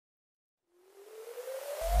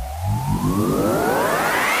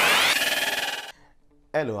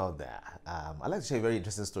Hello out there. I'd like to share a very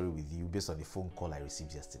interesting story with you based on the phone call I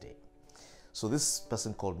received yesterday. So this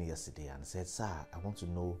person called me yesterday and said, "Sir, I want to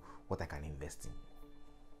know what I can invest in."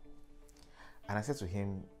 And I said to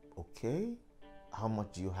him, "Okay, how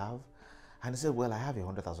much do you have?" And he said, "Well, I have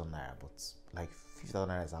 100,000 naira, but like 50,000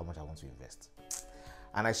 naira is how much I want to invest."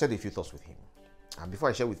 And I shared a few thoughts with him. And before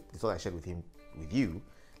I share the thought I shared with him with you,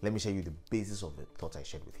 let me share you the basis of the thought I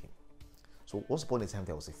shared with him. So once upon a time,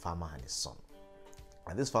 there was a farmer and his son.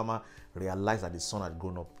 And this farmer realized that his son had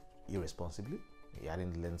grown up irresponsibly. He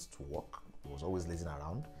hadn't learned to work. He was always lazing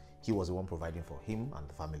around. He was the one providing for him and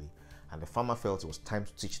the family. And the farmer felt it was time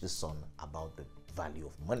to teach the son about the value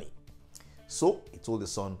of money. So he told the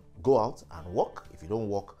son, "Go out and work. If you don't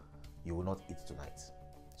work, you will not eat tonight."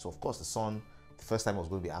 So of course the son, the first time he was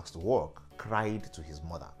going to be asked to work, cried to his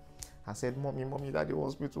mother and said, Mommy, Daddy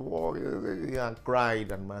wants me to work." And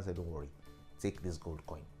cried. And mother said, "Don't worry, take this gold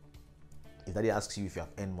coin. If Daddy asks you if you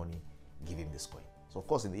have earned money, give him this coin." So of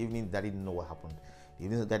course in the evening, Daddy didn't know what happened. The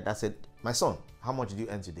evening, Dad said, "My son, how much did you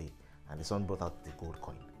earn today?" And the son brought out the gold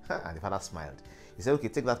coin. And the father smiled. He said, "Okay,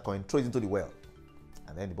 take that coin, throw it into the well."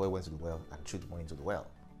 And then the boy went to the well and threw the money into the well.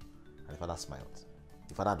 And the father smiled.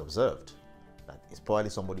 The father had observed that it's probably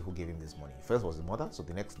somebody who gave him this money. First was the mother, so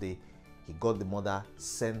the next day he got the mother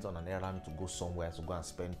sent on an errand to go somewhere to go and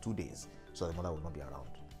spend 2 days so the mother would not be around.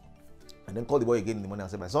 And then called the boy again in the morning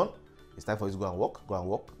and said, "My son, it's time for you to go and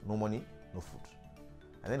work, no money, no food."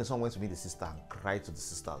 And then the son went to meet the sister and cried to the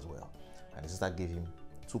sister as well. And the sister gave him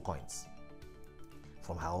 2 coins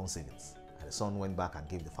from her own savings. And the son went back and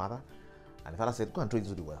gave the father. And the father said, "Go and throw it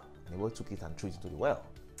into the well." And the boy took it and threw it into the well.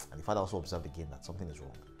 And the father also observed again that something is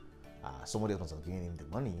wrong. Somebody else was giving him the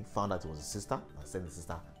money, found out it was a sister, and sent the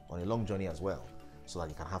sister on a long journey as well, so that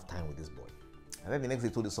he can have time with this boy. And then the next day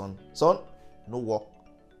he told the son, "Son, no work,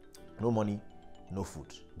 no money, no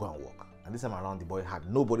food. Go and work." And this time around, the boy had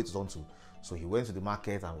nobody to turn to. So he went to the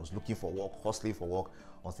market and was looking for work, hustling for work,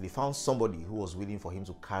 until he found somebody who was willing for him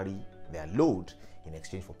to carry their load in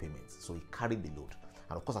exchange for payments. So he carried the load.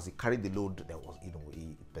 And of course, as he carried the load, there was,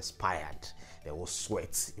 he perspired, there was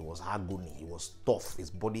sweat, it was agony, it was tough, his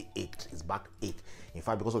body ached, his back ached. In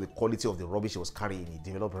fact, because of the quality of the rubbish he was carrying, he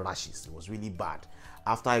developed rashes. It was really bad.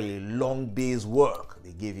 After a long day's work,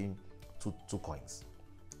 they gave him two coins.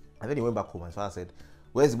 And then he went back home and his father said,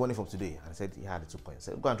 "Where's the money from today?" And he said he had the 2 coins.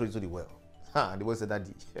 He said, "Go and throw it into the well." And the boy said,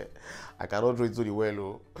 "Daddy, I cannot throw it into the well.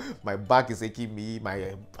 Oh. My back is aching me.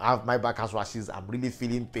 My back has rashes. I'm really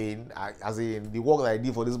feeling pain. As in the work that I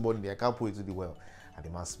did for this morning, I can't put it into the well." And the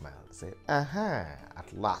man smiled. He said,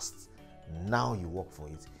 "At last, now you work for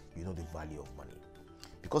it. You know the value of money."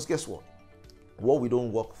 Because guess what? What we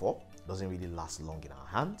don't work for doesn't really last long in our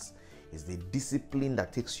hands. It's the discipline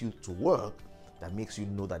that takes you to work that makes you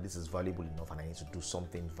know that this is valuable enough and I need to do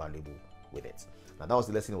something valuable with it. Now that was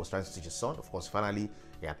the lesson he was trying to teach his son. Of course, finally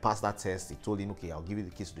he had passed that test. He told him, "Okay, I'll give you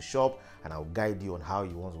the keys to the shop and I'll guide you on how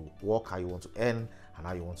you want to work, how you want to earn, and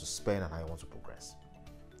how you want to spend, and how you want to progress."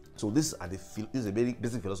 So this is a very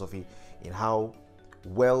basic philosophy in how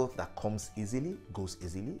wealth that comes easily goes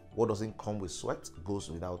easily. What doesn't come with sweat goes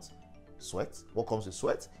without sweat. What comes with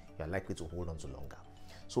sweat, you're likely to hold on to longer.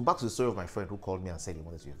 So back to the story of my friend who called me and said he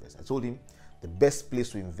wanted to invest. I told him the best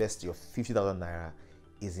place to invest your 50,000 naira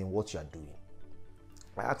is in what you are doing.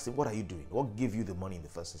 I asked him, "What are you doing? What gave you the money in the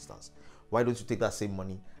first instance? Why don't you take that same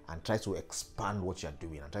money and try to expand what you're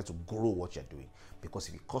doing and try to grow what you're doing?" Because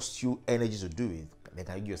if it costs you energy to do it, then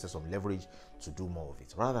can you give yourself some leverage to do more of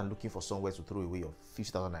it? Rather than looking for somewhere to throw away your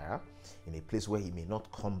 50,000 naira in a place where he may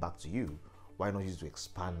not come back to you, why not use it to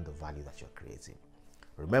expand the value that you're creating?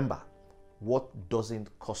 Remember, what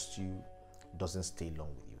doesn't cost you doesn't stay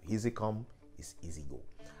long with you. Easy come is easy go.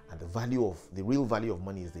 And the real value of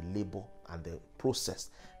money is the labor and the process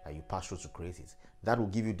that you pass through to create it. That will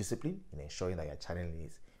give you discipline in ensuring that you're channeling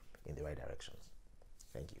it in the right directions.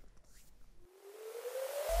 Thank you.